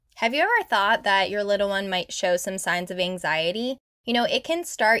Have you ever thought that your little one might show some signs of anxiety? It can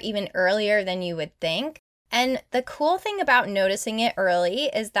start even earlier than you would think. And the cool thing about noticing it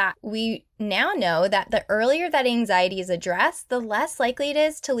early is that we now know that the earlier that anxiety is addressed, the less likely it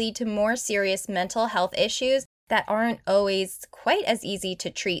is to lead to more serious mental health issues that aren't always quite as easy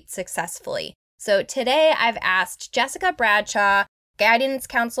to treat successfully. So today I've asked Jessica Bradshaw, guidance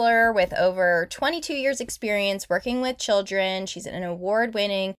counselor with over 22 years experience working with children. She's an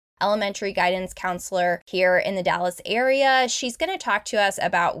award-winning elementary guidance counselor here in the Dallas area. She's going to talk to us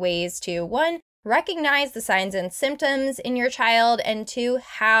about ways to, one, recognize the signs and symptoms in your child, and two,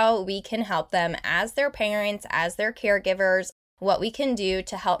 how we can help them as their parents, as their caregivers, what we can do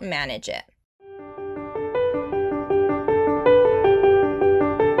to help manage it.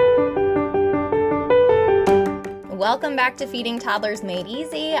 Welcome back to Feeding Toddlers Made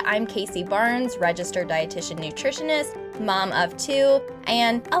Easy. I'm Casey Barnes, registered dietitian nutritionist, mom of two,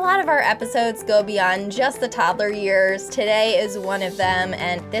 and a lot of our episodes go beyond just the toddler years. Today is one of them,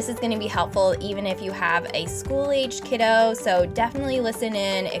 and this is going to be helpful even if you have a school-aged kiddo, so definitely listen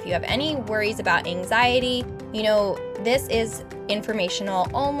in. If you have any worries about anxiety, this is informational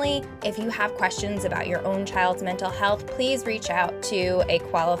only. If you have questions about your own child's mental health, please reach out to a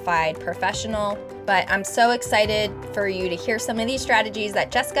qualified professional. But I'm so excited for you to hear some of these strategies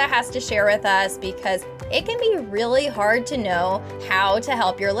that Jessica has to share with us, because it can be really hard to know how to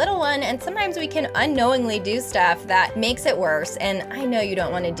help your little one, and sometimes we can unknowingly do stuff that makes it worse, and I know you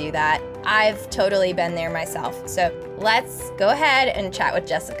don't want to do that. I've totally been there myself. So let's go ahead and chat with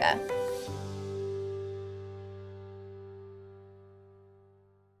Jessica.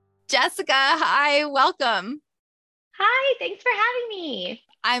 Jessica, hi, welcome. Hi, thanks for having me.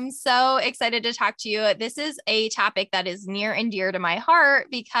 I'm so excited to talk to you. This is a topic that is near and dear to my heart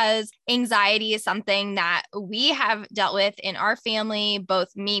because anxiety is something that we have dealt with in our family,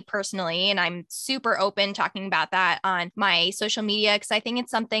 both me personally, and I'm super open talking about that on my social media because I think it's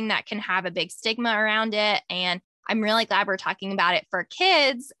something that can have a big stigma around it. And I'm really glad we're talking about it for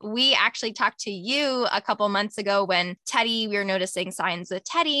kids. We actually talked to you a couple months ago when we were noticing signs with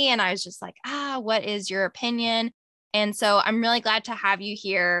Teddy, and I was just like, what is your opinion? And so I'm really glad to have you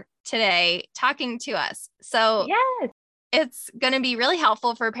here today talking to us. So Yes. it's going to be really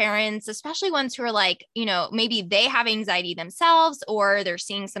helpful for parents, especially ones who are like, maybe they have anxiety themselves or they're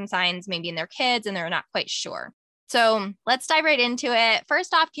seeing some signs maybe in their kids and they're not quite sure. So let's dive right into it.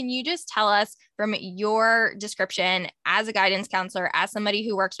 First off, can you just tell us from your description as a guidance counselor, as somebody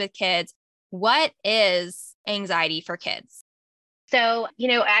who works with kids, what is anxiety for kids? So,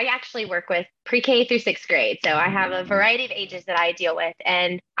 I actually work with pre-K through sixth grade. So I have a variety of ages that I deal with.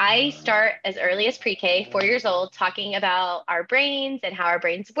 And I start as early as pre-K, 4 years old, talking about our brains and how our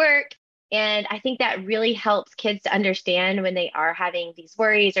brains work. And I think that really helps kids to understand when they are having these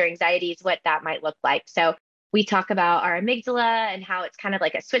worries or anxieties, what that might look like. So we talk about our amygdala and how it's kind of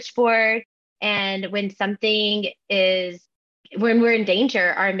like a switchboard. And when we're in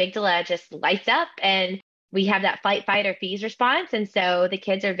danger, our amygdala just lights up and we have that fight, fight, or freeze response. And so the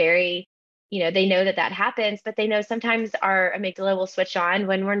kids are very, they know that that happens, but they know sometimes our amygdala will switch on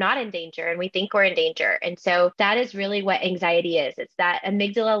when we're not in danger and we think we're in danger. And so that is really what anxiety is. It's that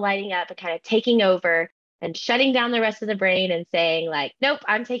amygdala lighting up and kind of taking over and shutting down the rest of the brain and saying like, nope,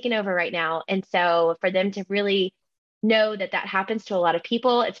 I'm taking over right now. And so for them to really know that that happens to a lot of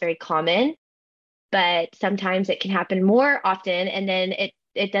people, it's very common, but sometimes it can happen more often. And then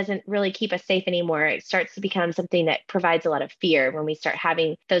it doesn't really keep us safe anymore. It starts to become something that provides a lot of fear when we start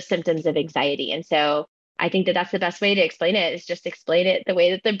having those symptoms of anxiety. And so I think that that's the best way to explain it, is just explain it the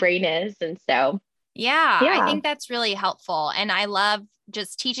way that the brain is. And so, Yeah, I yeah. think that's really helpful. And I love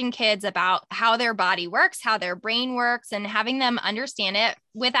just teaching kids about how their body works, how their brain works, and having them understand it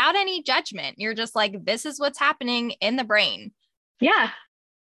without any judgment. You're just like, this is what's happening in the brain. Yeah.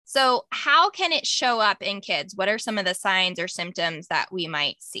 So, how can it show up in kids? What are some of the signs or symptoms that we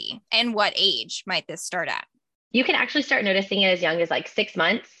might see? And what age might this start at? You can actually start noticing it as young as like 6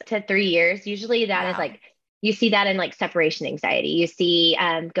 months to 3 years. Usually that is Wow. like, you see that in like separation anxiety. You see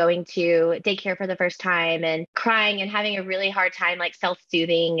going to daycare for the first time and crying and having a really hard time, like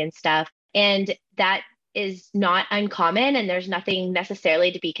self-soothing and stuff. And that is not uncommon. And there's nothing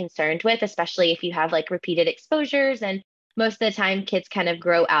necessarily to be concerned with, especially if you have like repeated exposures. And most of the time, kids kind of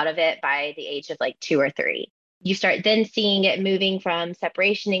grow out of it by the age of like 2 or 3. You start then seeing it moving from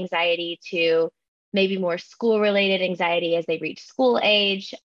separation anxiety to maybe more school related anxiety as they reach school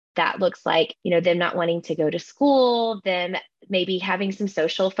age. That looks like, them not wanting to go to school, them maybe having some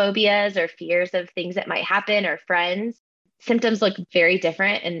social phobias or fears of things that might happen or friends. Symptoms look very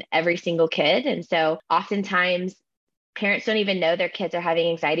different in every single kid. And so oftentimes Parents don't even know their kids are having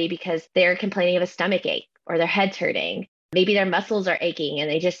anxiety because they're complaining of a stomach ache or their head's hurting. Maybe their muscles are aching and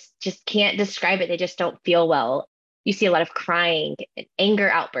they just can't describe it. They just don't feel well. You see a lot of crying and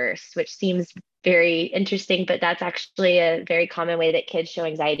anger outbursts, which seems very interesting, but that's actually a very common way that kids show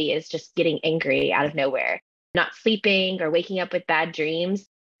anxiety is just getting angry out of nowhere, not sleeping or waking up with bad dreams.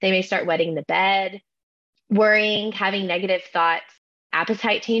 They may start wetting the bed, worrying, having negative thoughts,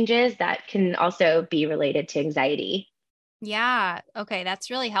 appetite changes that can also be related to anxiety. Yeah. Okay. That's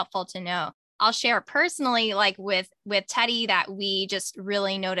really helpful to know. I'll share personally, like with Teddy, that we just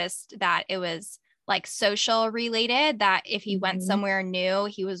really noticed that it was like social related, that if he went Mhm. somewhere new,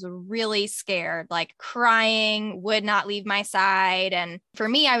 he was really scared, like crying, would not leave my side. And for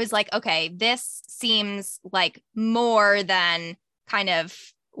me, I was like, okay, this seems like more than kind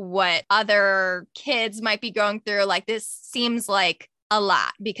of what other kids might be going through. Like this seems like a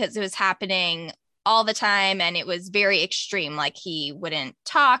lot because it was happening all the time and it was very extreme. Like he wouldn't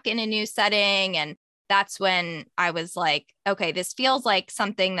talk in a new setting. And that's when I was like, okay, this feels like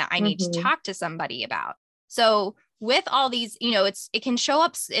something that I need to Mhm. talk to somebody about. So with all these, it can show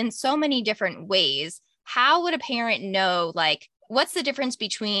up in so many different ways. How would a parent know, like, what's the difference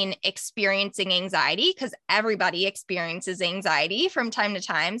between experiencing anxiety? Because everybody experiences anxiety from time to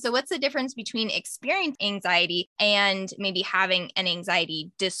time. So, what's the difference between experiencing anxiety and maybe having an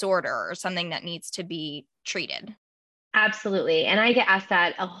anxiety disorder or something that needs to be treated? Absolutely. And I get asked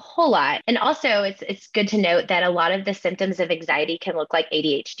that a whole lot. And also it's good to note that a lot of the symptoms of anxiety can look like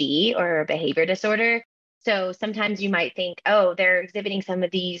ADHD or a behavior disorder. So sometimes you might think, oh, they're exhibiting some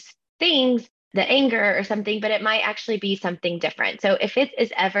of these things, the anger or something, but it might actually be something different. So if it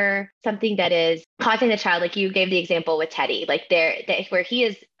is ever something that is causing the child, like you gave the example with Teddy, like where he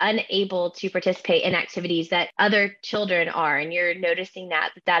is unable to participate in activities that other children are, and you're noticing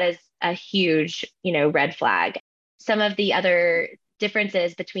that is a huge, red flag. Some of the other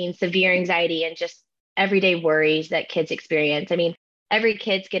differences between severe anxiety and just everyday worries that kids experience. I mean, every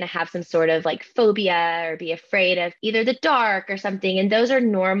kid's going to have some sort of like phobia or be afraid of either the dark or something. And those are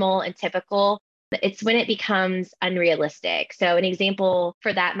normal and typical. It's when it becomes unrealistic. So, an example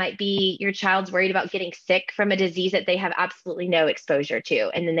for that might be your child's worried about getting sick from a disease that they have absolutely no exposure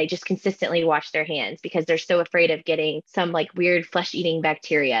to. And then they just consistently wash their hands because they're so afraid of getting some like weird flesh eating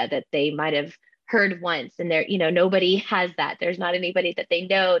bacteria that they might have heard once. And nobody has that. There's not anybody that they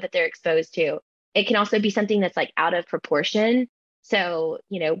know that they're exposed to. It can also be something that's like out of proportion. So,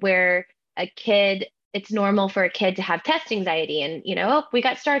 where a kid, it's normal for a kid to have test anxiety and, oh, we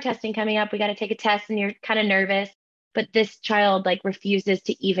got STAR testing coming up. We got to take a test and you're kind of nervous. But this child like refuses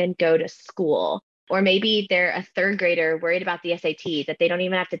to even go to school. Or maybe they're a third grader worried about the SAT that they don't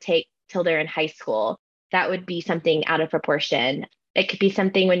even have to take till they're in high school. That would be something out of proportion. It could be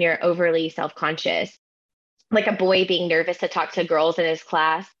something when you're overly self conscious, like a boy being nervous to talk to girls in his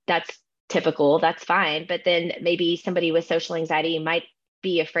class. That's typical. That's fine. But then maybe somebody with social anxiety might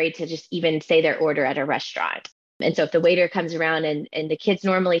be afraid to just even say their order at a restaurant. And so if the waiter comes around and the kid's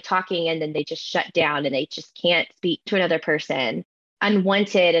normally talking and then they just shut down and they just can't speak to another person,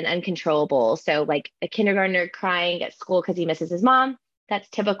 unwanted and uncontrollable. So like a kindergartner crying at school because he misses his mom, that's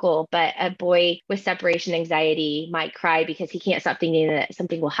typical. But a boy with separation anxiety might cry because he can't stop thinking that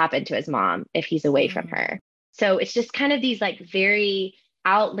something will happen to his mom if he's away from Mm. her. So it's just kind of these like very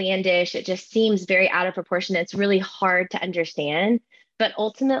outlandish, it just seems very out of proportion. It's really hard to understand. But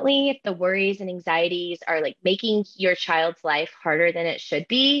ultimately, if the worries and anxieties are like making your child's life harder than it should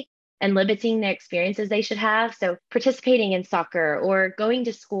be and limiting the experiences they should have, so participating in soccer or going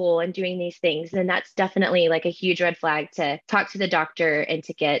to school and doing these things, then that's definitely like a huge red flag to talk to the doctor and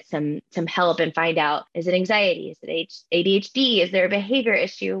to get some help and find out, is it anxiety? Is it ADHD? Is there a behavior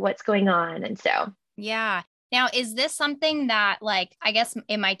issue? What's going on? And so Yeah. Now, is this something that, like, I guess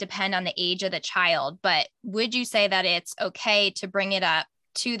it might depend on the age of the child, but would you say that it's okay to bring it up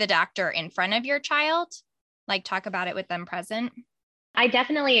to the doctor in front of your child? Like, talk about it with them present? I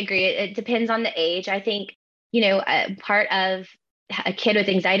definitely agree. It depends on the age. I think, part of a kid with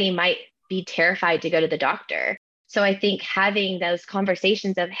anxiety might be terrified to go to the doctor. So I think having those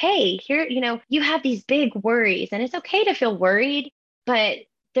conversations of, hey, here, you have these big worries and it's okay to feel worried, but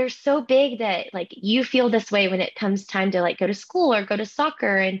they're so big that like you feel this way when it comes time to like go to school or go to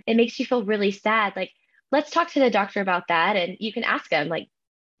soccer and it makes you feel really sad. Like, let's talk to the doctor about that. And you can ask them, like,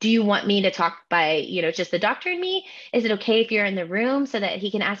 do you want me to talk by, just the doctor and me? Is it okay if you're in the room so that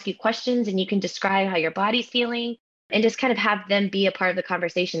he can ask you questions and you can describe how your body's feeling and just kind of have them be a part of the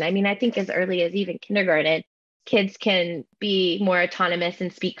conversation? I mean, I think as early as even kindergarten, kids can be more autonomous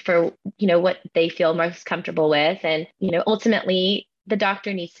and speak for, what they feel most comfortable with. And, ultimately, the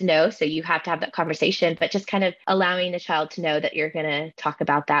doctor needs to know. So you have to have that conversation, but just kind of allowing the child to know that you're going to talk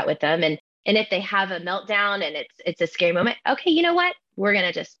about that with them. And if they have a meltdown and it's a scary moment, okay, you know what? We're going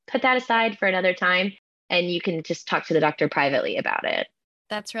to just put that aside for another time and you can just talk to the doctor privately about it.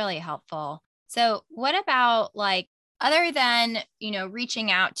 That's really helpful. So, what about like, other than,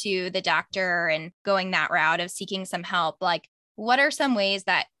 reaching out to the doctor and going that route of seeking some help, like, what are some ways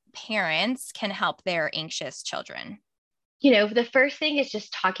that parents can help their anxious children? The first thing is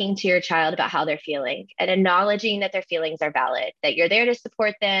just talking to your child about how they're feeling and acknowledging that their feelings are valid, that you're there to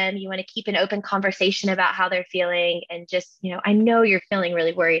support them. You want to keep an open conversation about how they're feeling. And just, I know you're feeling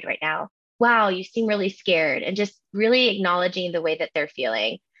really worried right now. Wow, you seem really scared. And just really acknowledging the way that they're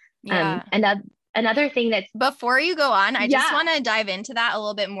feeling. Yeah. And another thing that's, Before you go on, I just yeah, want to dive into that a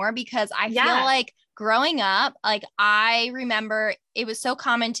little bit more because I feel yeah, like growing up, like I remember it was so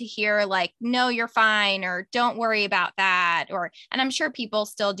common to hear like, no, you're fine, or don't worry about that. And I'm sure people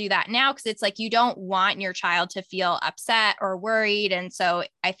still do that now because it's like you don't want your child to feel upset or worried. And so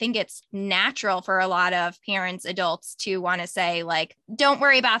I think it's natural for a lot of parents, adults to want to say like, don't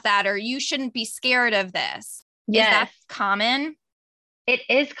worry about that, or you shouldn't be scared of this. Is that yes. common? It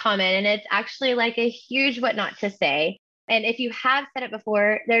is common and it's actually like a huge what not to say. And if you have said it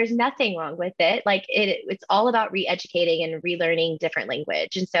before, there's nothing wrong with it. Like it's all about re-educating and relearning different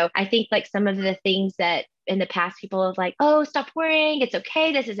language. And so I think like some of the things that in the past people have like, oh, stop worrying. It's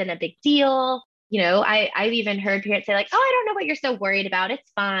okay. This isn't a big deal. I've even heard parents say like, oh, I don't know what you're so worried about.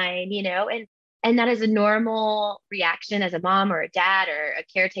 It's fine, and that is a normal reaction as a mom or a dad or a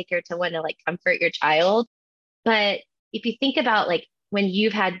caretaker to want to like comfort your child. But if you think about like when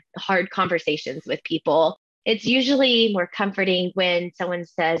you've had hard conversations with people, it's usually more comforting when someone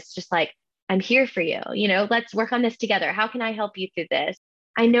says, just like, I'm here for you. Let's work on this together. How can I help you through this?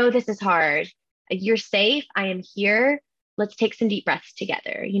 I know this is hard. You're safe. I am here. Let's take some deep breaths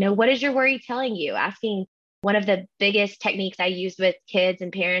together. What is your worry telling you? Asking one of the biggest techniques I use with kids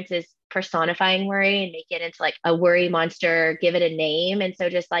and parents is personifying worry and make it into like a worry monster, give it a name. And so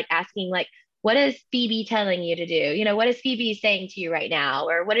just like asking, like, what is Phoebe telling you to do? What is Phoebe saying to you right now?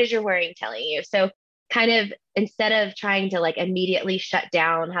 Or what is your worrying telling you? So kind of instead of trying to like immediately shut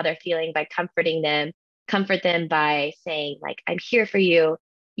down how they're feeling by comforting them, comfort them by saying like, I'm here for you.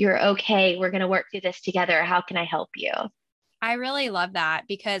 You're okay. We're going to work through this together. How can I help you? I really love that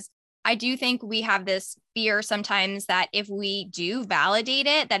because I do think we have this fear sometimes that if we do validate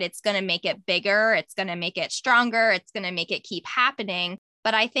it, that it's going to make it bigger, it's going to make it stronger, it's going to make it keep happening.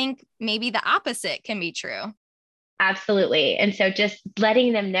 But I think maybe the opposite can be true. Absolutely. And so just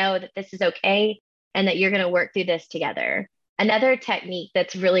letting them know that this is okay and that you're going to work through this together. Another technique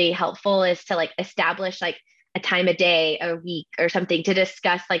that's really helpful is to like establish like a time a day, a week or something to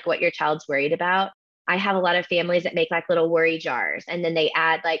discuss like what your child's worried about. I have a lot of families that make like little worry jars and then they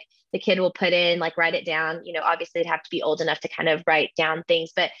add like the kid will put in like write it down, obviously they'd have to be old enough to kind of write down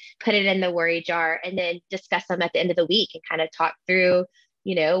things, but put it in the worry jar and then discuss them at the end of the week and kind of talk through,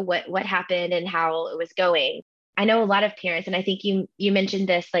 what happened and how it was going. I know a lot of parents, and I think you mentioned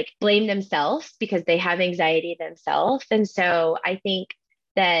this, like blame themselves because they have anxiety themselves. And so I think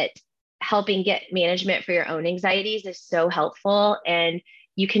that helping get management for your own anxieties is so helpful. And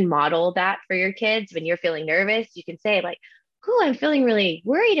you can model that for your kids when you're feeling nervous. You can say, like, oh, I'm feeling really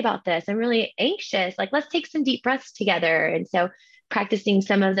worried about this. I'm really anxious. Like, let's take some deep breaths together. And so practicing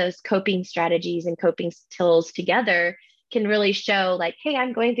some of those coping strategies and coping tools together can really show, like, hey,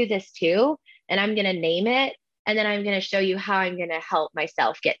 I'm going through this too, and I'm going to name it. And then I'm going to show you how I'm going to help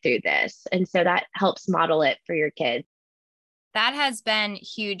myself get through this. And so that helps model it for your kids. That has been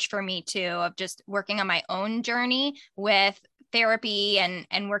huge for me too, of just working on my own journey with therapy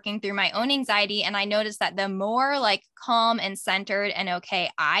and working through my own anxiety. And I noticed that the more like calm and centered and okay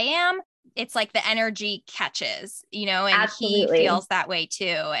I am, it's like the energy catches, and he Absolutely. feels that way too.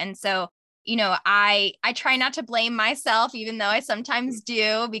 And so, I try not to blame myself, even though I sometimes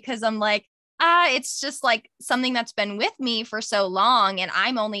do, because I'm like, it's just like something that's been with me for so long. And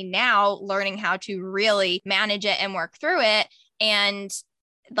I'm only now learning how to really manage it and work through it. And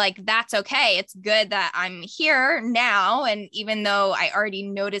like, that's okay. It's good that I'm here now. And even though I already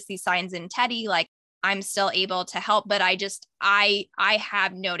noticed these signs in Teddy, like I'm still able to help, but I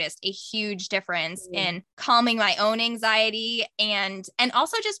have noticed a huge difference in calming my own anxiety and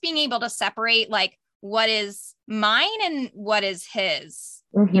also just being able to separate like what is mine and what is his.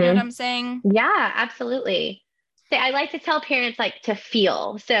 You know what Mm-hmm. I'm saying? Yeah, absolutely. So I like to tell parents like to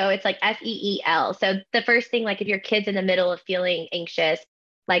feel. So it's like FEEL. So the first thing, like if your kid's in the middle of feeling anxious,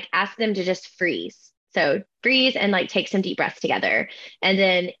 like ask them to just freeze. So freeze and like take some deep breaths together. And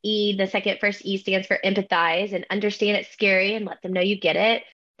then E, the first E stands for empathize and understand it's scary and let them know you get it.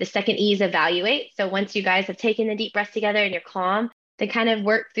 The second E is evaluate. So once you guys have taken the deep breaths together and you're calm, then kind of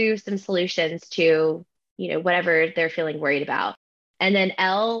work through some solutions to, whatever they're feeling worried about. And then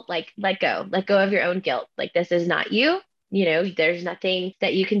L, like let go of your own guilt. Like this is not you. There's nothing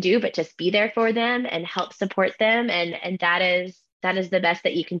that you can do but just be there for them and help support them. And that is the best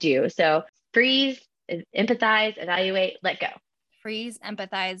that you can do. So freeze, empathize, evaluate, let go. Freeze,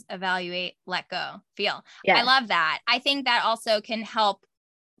 empathize, evaluate, let go, feel. Yeah. I love that. I think that also can help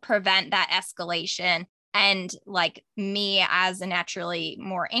prevent that escalation. And like me as a naturally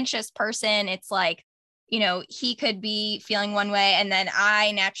more anxious person, it's like, he could be feeling one way and then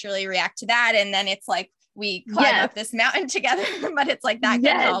I naturally react to that. And then it's like, we climb up this mountain together, but it's like that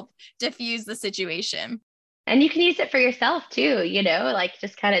can help diffuse the situation. And you can use it for yourself too, like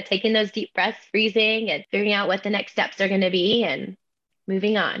just kind of taking those deep breaths, freezing and figuring out what the next steps are going to be and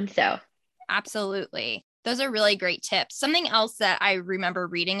moving on. So absolutely. Those are really great tips. Something else that I remember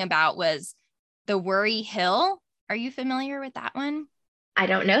reading about was the worry hill. Are you familiar with that one? I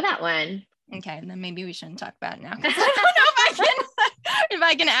don't know that one. Okay, then maybe we shouldn't talk about it now because I don't know if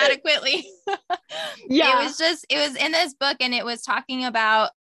I can adequately. Yeah. It was in this book and it was talking about,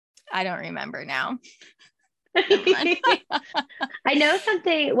 I don't remember now. I know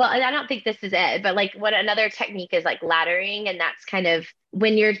something. Well, I don't think this is it, but like what another technique is like laddering. And that's kind of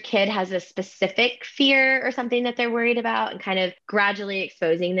when your kid has a specific fear or something that they're worried about and kind of gradually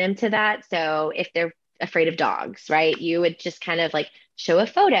exposing them to that. So if they're afraid of dogs, right, you would just kind of like show a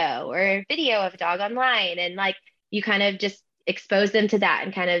photo or a video of a dog online and like you kind of just expose them to that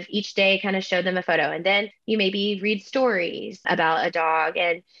and kind of each day kind of show them a photo. And then you maybe read stories about a dog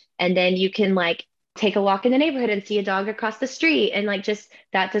and then you can like take a walk in the neighborhood and see a dog across the street and like just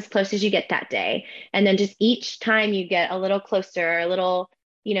that's as close as you get that day. And then just each time you get a little closer, a little,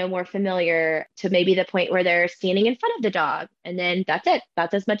 more familiar to maybe the point where they're standing in front of the dog. And then that's it.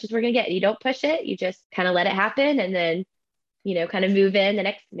 That's as much as we're going to get. You don't push it. You just kind of let it happen. And then, kind of move in the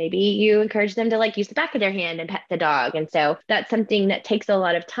next, maybe you encourage them to like use the back of their hand and pet the dog. And so that's something that takes a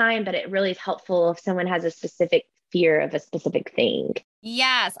lot of time, but it really is helpful if someone has a specific fear of a specific thing.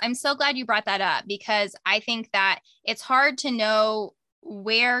 Yes, I'm so glad you brought that up because I think that it's hard to know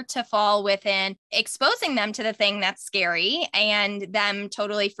where to fall within exposing them to the thing that's scary and them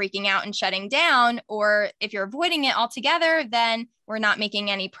totally freaking out and shutting down. Or if you're avoiding it altogether, then we're not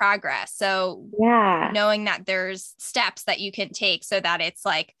making any progress. So knowing that there's steps that you can take so that it's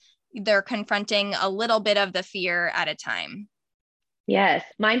like they're confronting a little bit of the fear at a time. Yes,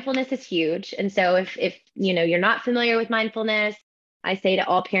 mindfulness is huge. And so if you're not familiar with mindfulness, I say to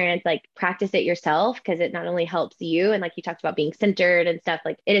all parents, like practice it yourself because it not only helps you and like you talked about being centered and stuff,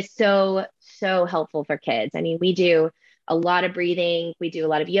 like it is so, so helpful for kids. I mean, we do a lot of breathing. We do a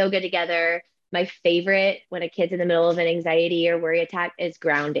lot of yoga together. My favorite when a kid's in the middle of an anxiety or worry attack is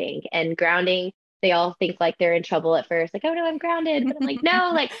grounding. And grounding, they all think like they're in trouble at first, like, oh no, I'm grounded. But I'm like, no,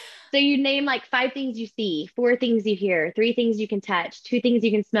 like, so you name like 5 things you see, 4 things you hear, 3 things you can touch, 2 things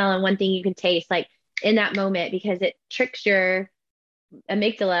you can smell, and 1 thing you can taste, like in that moment, because it tricks your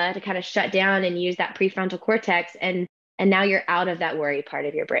amygdala to kind of shut down and use that prefrontal cortex. And now you're out of that worry part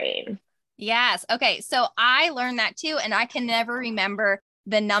of your brain. Yes. Okay. So I learned that too. And I can never remember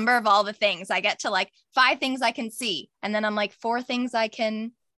the number of all the things. I get to like 5 things I can see. And then I'm like 4 things I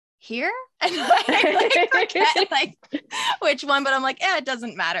can hear. And I forget like which one, but I'm like, it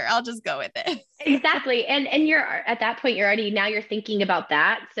doesn't matter. I'll just go with it. Exactly. And you're at that point, you're thinking about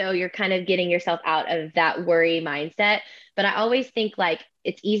that. So you're kind of getting yourself out of that worry mindset. But I always think like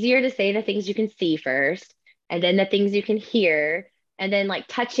it's easier to say the things you can see first, and then the things you can hear. And then like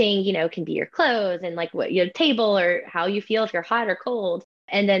touching, can be your clothes and like what your table or how you feel if you're hot or cold.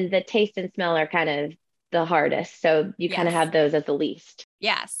 And then the taste and smell are kind of the hardest. So you kind of have those as the least.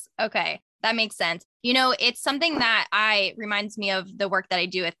 Yes. Okay. That makes sense. It's something that reminds me of the work that I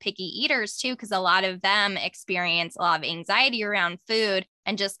do with picky eaters too, because a lot of them experience a lot of anxiety around food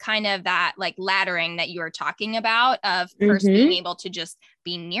and just kind of that like laddering that you were talking about of first being able to just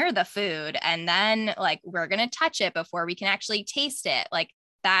be near the food. And then like, we're going to touch it before we can actually taste it. Like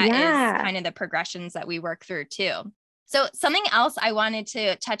that is kind of the progressions that we work through too. So something else I wanted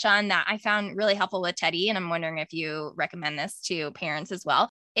to touch on that I found really helpful with Teddy, and I'm wondering if you recommend this to parents as well,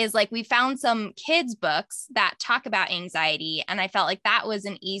 is like we found some kids books that talk about anxiety. And I felt like that was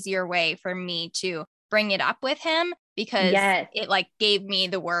an easier way for me to bring it up with him because it like gave me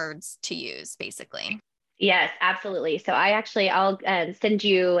the words to use basically. Yes, absolutely. So I'll send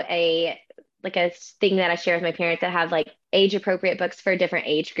you like a thing that I share with my parents that have like age appropriate books for different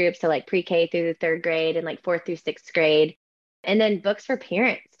age groups. So like pre-K through the third grade and like fourth through sixth grade. And then books for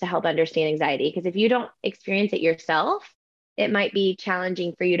parents to help understand anxiety. Because if you don't experience it yourself, it might be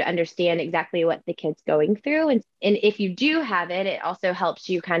challenging for you to understand exactly what the kid's going through. And if you do have it, it also helps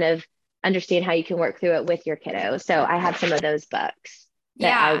you kind of understand how you can work through it with your kiddo. So I have some of those books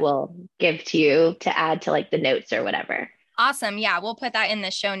that I Yeah. will give to you to add to like the notes or whatever. Awesome. Yeah, we'll put that in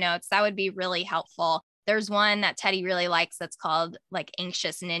the show notes. That would be really helpful. There's one that Teddy really likes that's called like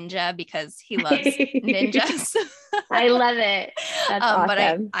Anxious Ninja because he loves ninjas. I love it. That's But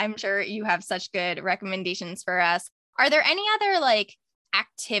awesome. I'm sure you have such good recommendations for us. Are there any other like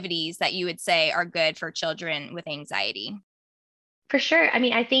activities that you would say are good for children with anxiety? For sure. I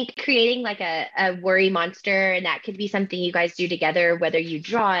mean, I think creating like a worry monster, and that could be something you guys do together, whether you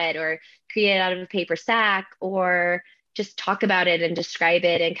draw it or create it out of a paper sack or just talk about it and describe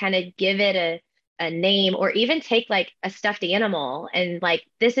it and kind of give it a name, or even take like a stuffed animal and like,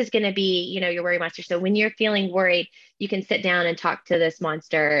 this is going to be, your worry monster. So when you're feeling worried, you can sit down and talk to this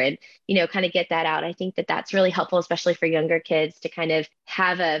monster and, kind of get that out. I think that that's really helpful, especially for younger kids to kind of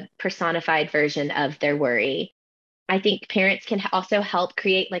have a personified version of their worry. I think parents can also help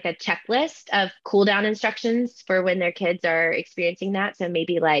create like a checklist of cool down instructions for when their kids are experiencing that. So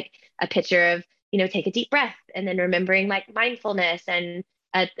maybe like a picture of, take a deep breath and then remembering like mindfulness and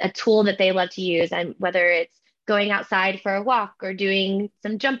a tool that they love to use. And whether it's going outside for a walk or doing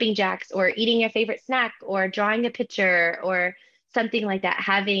some jumping jacks or eating a favorite snack or drawing a picture or something like that,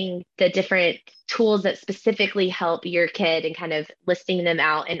 having the different tools that specifically help your kid and kind of listing them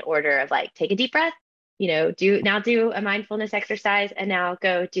out in order of like, take a deep breath, do a mindfulness exercise and now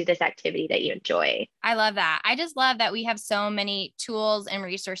go do this activity that you enjoy. I love that. I just love that we have so many tools and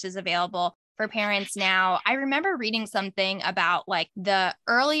resources available for parents now. I remember reading something about like the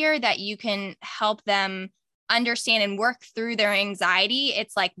earlier that you can help them understand and work through their anxiety,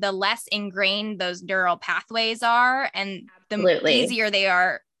 it's like the less ingrained those neural pathways are and the Absolutely.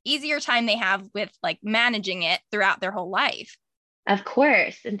 easier time they have with like managing it throughout their whole life. Of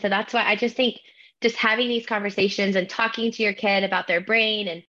course. And so that's why I just think just having these conversations and talking to your kid about their brain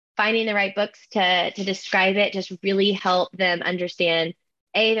and finding the right books to describe it just really help them understand,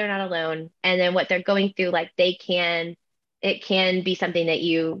 A, they're not alone. And then what they're going through, like it can be something that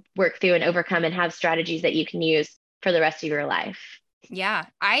you work through and overcome and have strategies that you can use for the rest of your life. Yeah.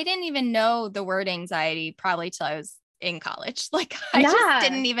 I didn't even know the word anxiety probably till I was in college. Like I just Yeah.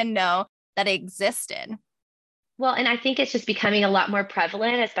 didn't even know that it existed. Well, and I think it's just becoming a lot more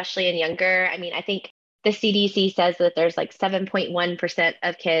prevalent, especially in younger. I mean, I think the CDC says that there's like 7.1%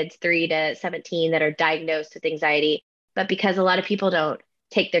 of kids 3 to 17 that are diagnosed with anxiety. But because a lot of people don't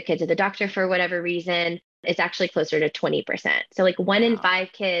take their kids to the doctor for whatever reason, it's actually closer to 20%. So like one in Wow.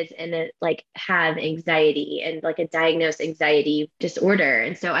 five kids in it like have anxiety and like a diagnosed anxiety disorder.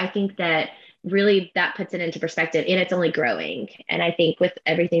 And so I think that really that puts it into perspective, and it's only growing. And I think with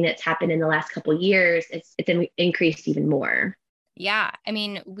everything that's happened in the last couple of years, it's increased even more. Yeah. I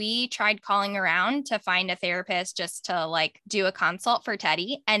mean, we tried calling around to find a therapist just to like do a consult for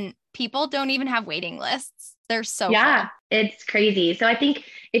Teddy, and people don't even have waiting lists. They're so Yeah, full. it's crazy. So I think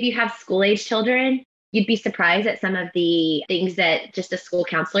if you have school age children, you'd be surprised at some of the things that just a school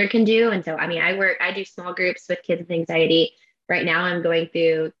counselor can do. And so, I mean, I do small groups with kids with anxiety. Right now, I'm going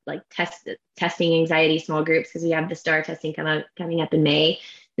through like testing anxiety small groups because we have the STAR testing coming up in May.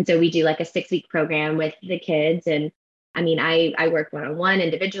 And so we do like a 6 week program with the kids. And I mean, I work one on one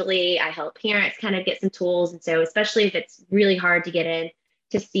individually. I help parents kind of get some tools. And so, especially if it's really hard to get in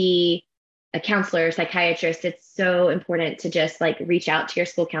to see a counselor, psychiatrist, it's so important to just like reach out to your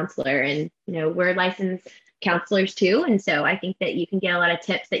school counselor. And, we're licensed counselors too. And so I think that you can get a lot of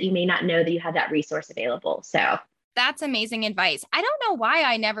tips that you may not know that you have that resource available. So, That's amazing advice. I don't know why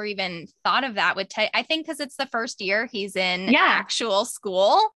I never even thought of that with Teddy. I think because it's the first year he's in yeah, actual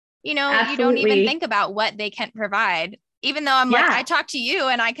school, you don't even absolutely. think about what they can provide. Even though I'm like, I Yeah, talk to you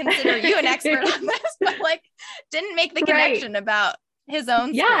and I consider you an expert on this, but like didn't make the right. connection about his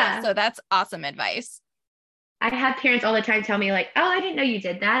own school. Yeah. So that's awesome advice. I have parents all the time tell me like, "Oh, I didn't know you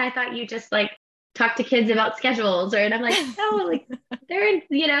did that. I thought you just like talk to kids about schedules." Or and I'm like, "No, like they're in,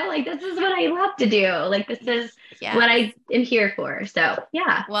 like this is what I love to do. Like this is what Yes. I am here for." So,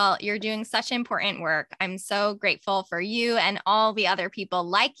 yeah. Well, you're doing such important work. I'm so grateful for you and all the other people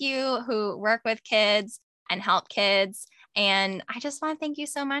like you who work with kids and help kids. And I just want to thank you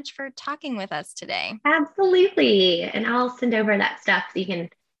so much for talking with us today. Absolutely. And I'll send over that stuff so you can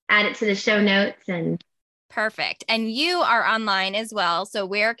add it to the show notes. And Perfect. And you are online as well. So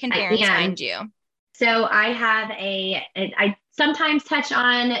where can I parents am. find you? So I sometimes touch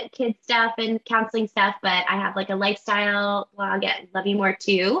on kids stuff and counseling stuff, but I have like a lifestyle blog at Love You More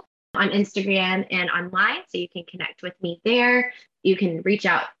Too on Instagram and online. So you can connect with me there. You can reach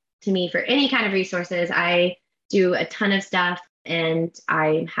out to me for any kind of resources. I do a ton of stuff and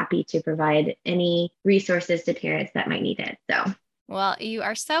I'm happy to provide any resources to parents that might need it. So, well, you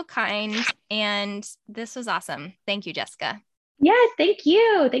are so kind and this was awesome. Thank you, Jessica. Yes, thank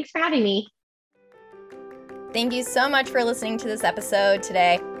you. Thanks for having me. Thank you so much for listening to this episode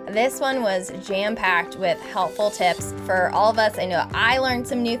today. This one was jam-packed with helpful tips for all of us. I know I learned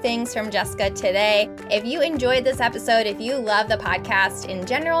some new things from Jessica today. If you enjoyed this episode, if you love the podcast in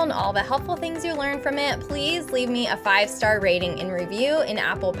general and all the helpful things you learned from it, please leave me a 5-star rating and review in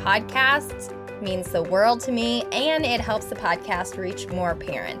Apple Podcasts. It means the world to me, and it helps the podcast reach more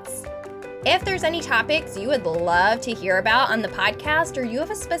parents. If there's any topics you would love to hear about on the podcast, or you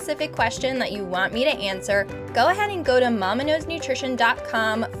have a specific question that you want me to answer, go ahead and go to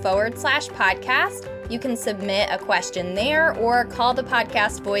mamaknowsnutrition.com/podcast. You can submit a question there or call the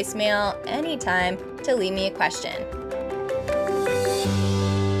podcast voicemail anytime to leave me a question.